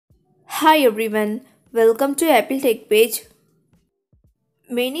Hi everyone, welcome to Apple Tech page.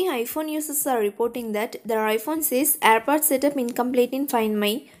 Many iPhone users are reporting that their iPhone says AirPods setup incomplete in Find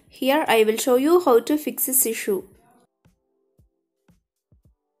My. Here I will show you how to fix this issue.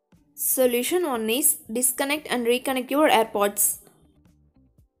 Solution 1 is disconnect and reconnect your AirPods.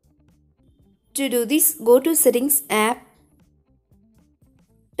 To do this, go to Settings app,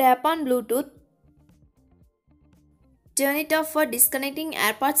 tap on Bluetooth, turn it off for disconnecting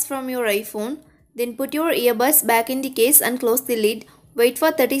AirPods from your iPhone, then put your earbuds back in the case and close the lid. Wait for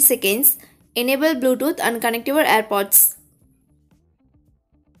 30 seconds. Enable Bluetooth and connect your AirPods.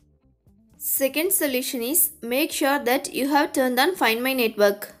 Second solution is make sure that you have turned on Find My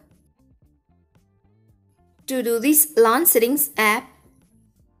network. To do this, launch Settings app.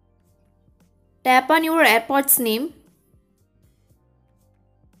 Tap on your AirPods name.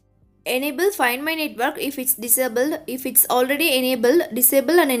 Enable Find My network if it's disabled. If it's already enabled,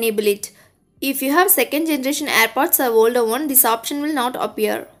 disable and enable it. If you have second generation AirPods or older one, this option will not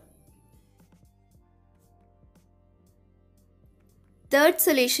appear. Third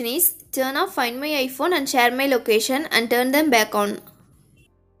solution is turn off Find My iPhone and Share My location and turn them back on.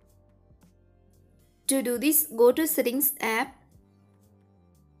 To do this, go to Settings app.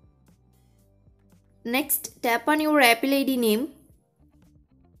 Next, tap on your Apple ID name.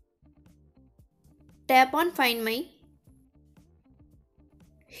 Tap on Find My.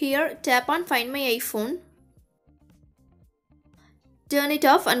 Here, tap on Find My iPhone. Turn it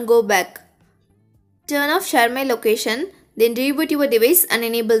off and go back. Turn off Share My location, then reboot your device and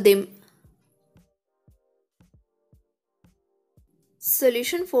enable them.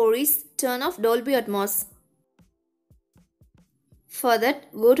 Solution 4 is turn off Dolby Atmos. For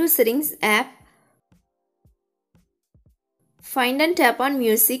that, go to Settings app. Find and tap on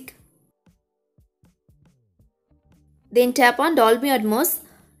Music. Then tap on Dolby Atmos.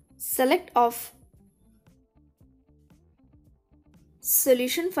 Select Off.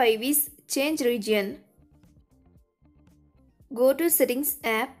 Solution 5 is change region. Go to Settings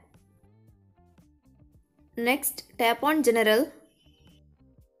app. Next, tap on General.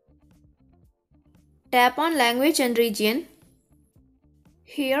 Tap on Language and Region.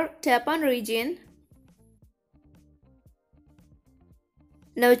 Here, tap on Region.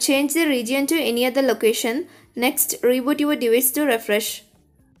 Now change the region to any other location. Next, reboot your device to refresh.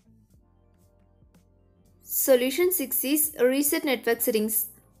 Solution 6 is reset network settings.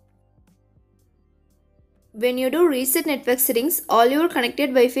 When you do reset network settings, all your connected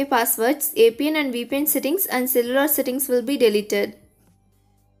Wi-Fi passwords, APN and VPN settings and cellular settings will be deleted.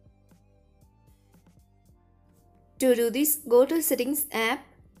 To do this, go to Settings app.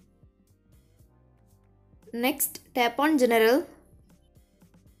 Next, tap on General.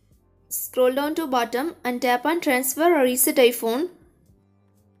 Scroll down to bottom and tap on Transfer or Reset iPhone.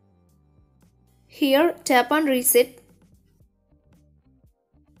 Here, tap on Reset.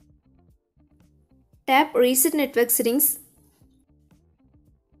 Tap Reset Network Settings.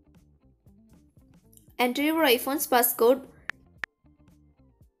 Enter your iPhone's passcode.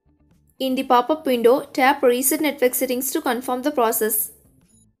 In the pop-up window, tap Reset Network Settings to confirm the process.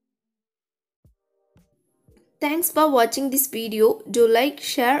 Thanks for watching this video. Do like,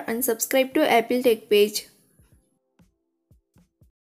 share and subscribe to Apple Tech page.